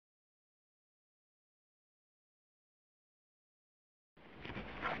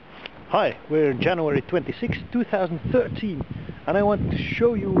Hi, we're January 26, 2013, and I want to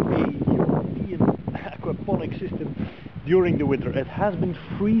show you a European aquaponics system during the winter. It has been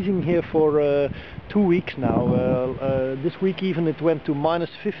freezing here for 2 weeks now. This week even it went to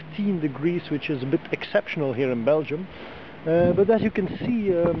minus 15 degrees, which is a bit exceptional here in Belgium. But as you can see,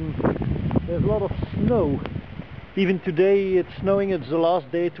 there's a lot of snow. Even today it's snowing, it's the last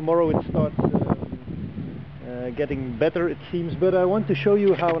day. Tomorrow it starts getting better, it seems. But I want to show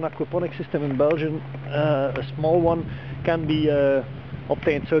you how an aquaponic system in Belgium, a small one, can be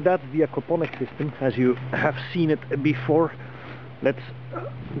obtained. So that's the aquaponic system as you have seen it before. Let's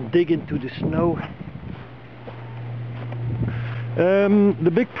dig into the snow.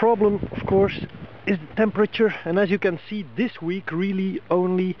 The big problem, of course, is the temperature, and as you can see this week really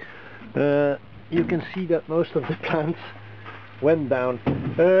only you can see that most of the plants went down.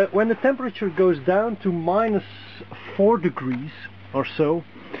 When the temperature goes down to minus 4 degrees or so,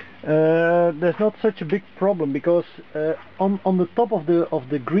 there's not such a big problem, because on the top of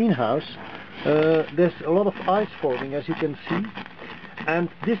the greenhouse there's a lot of ice forming, as you can see, and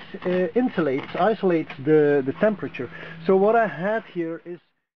this isolates the temperature. So what I had here is,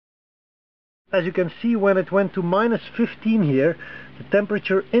 as you can see, when it went to minus 15 here, the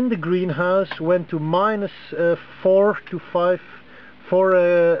temperature in the greenhouse went to minus 4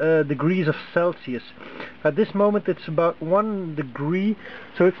 degrees of Celsius. At this moment it's about 1 degree,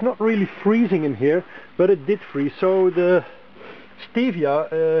 so it's not really freezing in here, but it did freeze. So the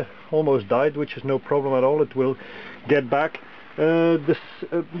stevia almost died, which is no problem at all, it will get back. There's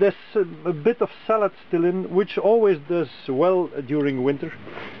a bit of salad still in, which always does well during winter.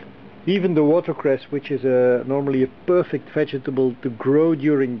 Even the watercress, which is normally a perfect vegetable to grow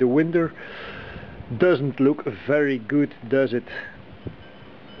during the winter, doesn't look very good, does it?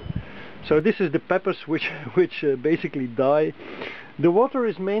 So this is the peppers which basically die. The water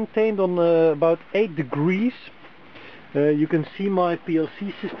is maintained on about 8 degrees. You can see my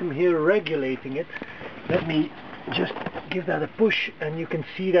PLC system here regulating it. Let me just give that a push, and you can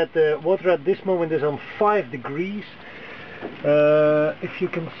see that the water at this moment is on 5 degrees. If you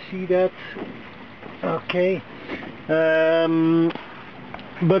can see that, okay.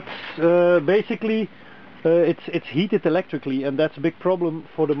 But basically it's heated electrically, and that's a big problem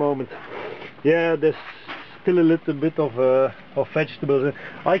for the moment. Yeah, there's still a little bit of vegetables.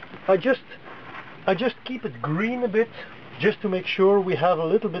 I just keep it green a bit, just to make sure we have a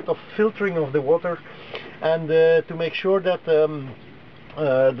little bit of filtering of the water, and to make sure that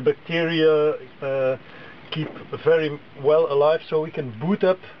the bacteria keep very well alive, so we can boot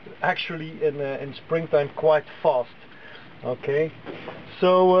up actually in springtime quite fast. Okay,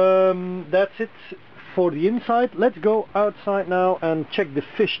 so that's it for the inside. Let's go outside now and check the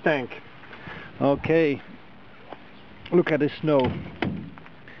fish tank. Okay, look at the snow.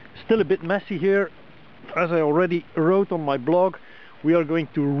 Still a bit messy here. As I already wrote on my blog, we are going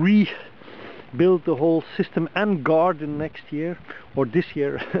to rebuild the whole system and garden next year, or this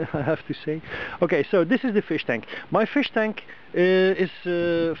year I have to say. Okay, so this is the fish tank. My fish tank is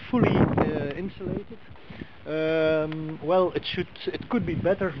fully insulated. Well, it could be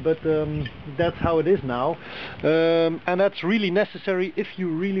better, but that's how it is now, and that's really necessary if you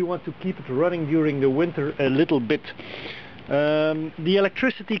really want to keep it running during the winter a little bit. The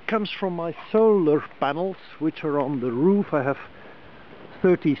electricity comes from my solar panels, which are on the roof. I have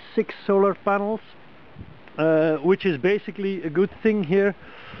 36 solar panels, which is basically a good thing here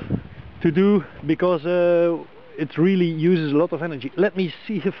to do, because it really uses a lot of energy. Let me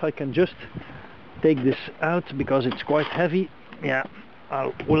see if I can just take this out, because it's quite heavy. Yeah,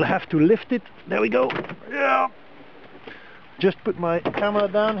 we'll have to lift it. There we go. Yeah. Just put my camera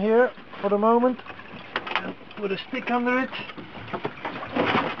down here for the moment and put a stick under it.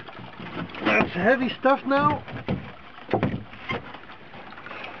 That's heavy stuff now.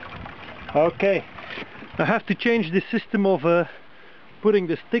 Okay, I have to change the system of putting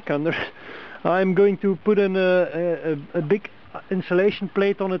the stick under. I'm going to put in a big insulation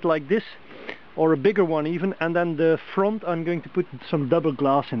plate on it like this, or a bigger one even, and then the front I'm going to put some double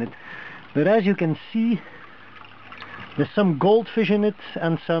glass in it. But as you can see, there's some goldfish in it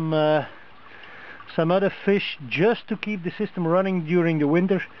and some other fish, just to keep the system running during the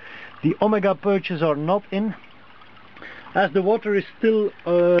winter. The omega perches are not in, as the water is still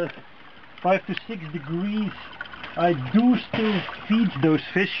 5 to 6 degrees. I do still feed those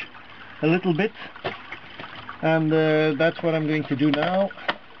fish a little bit, and that's what I'm going to do now.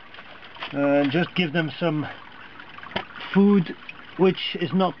 Just give them some food, which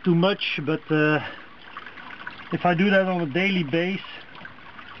is not too much, but if I do that on a daily basis,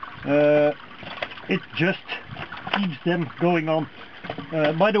 it just keeps them going on.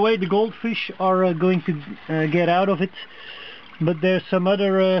 By the way, the goldfish are going to get out of it, but there's some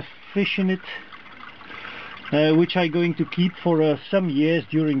other fish in it which I'm going to keep for some years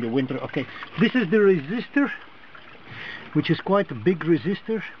during the winter. Okay, this is the resistor, which is quite a big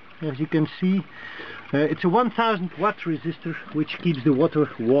resistor, as you can see. It's a 1000 watt resistor which keeps the water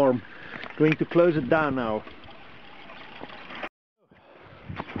warm. Going to close it down now.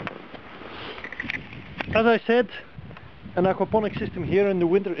 As I said, an aquaponic system here in the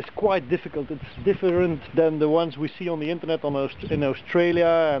winter is quite difficult. It's different than the ones we see on the internet in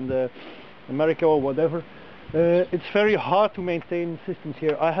Australia and America or whatever. It's very hard to maintain systems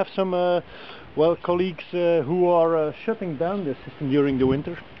here. I have some well, colleagues who are shutting down the system during the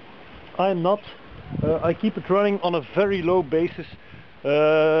winter. I'm not. I keep it running on a very low basis,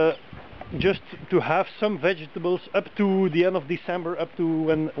 just to have some vegetables up to the end of December, up to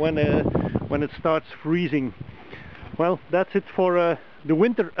when it starts freezing. Well, that's it for the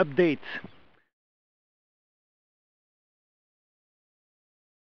winter update.